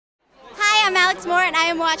Alex Moore, and I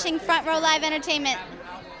am watching Front Row Live Entertainment.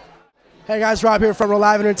 Hey guys, Rob here from Front Row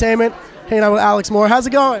Live Entertainment, hanging out with Alex Moore. How's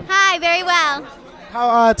it going? Hi, very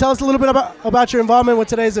well. Tell us a little bit about your involvement with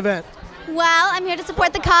today's event. Well, I'm here to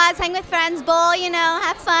support the cause, hang with friends, bowl,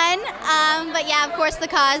 have fun. But yeah, of course the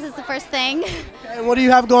cause is the first thing. And what do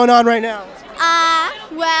you have going on right now?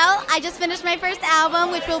 Well, I just finished my first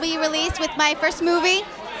album, which will be released with my first movie.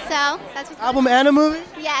 So that's what's Album and a movie?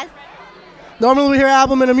 Yes. Normally we hear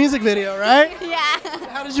album and a music video, right? Yeah.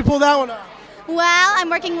 How did you pull that one off? Well, I'm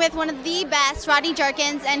working with one of the best, Rodney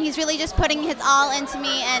Jerkins, and he's really just putting his all into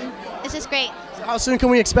me, and it's just great. So how soon can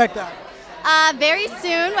we expect that? Very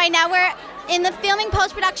soon. Right now we're in the filming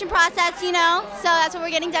post-production process, so that's what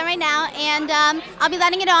we're getting done right now. And I'll be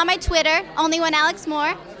letting it know on my Twitter, only one Alex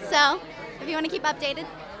Moore. So if you want to keep updated.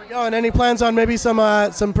 There we go. And any plans on maybe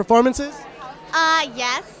some performances?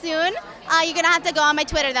 Yes, soon. You're going to have to go on my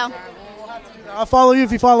Twitter, though. I'll follow you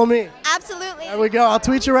if you follow me. Absolutely. There we go. I'll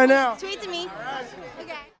tweet you right now. Tweet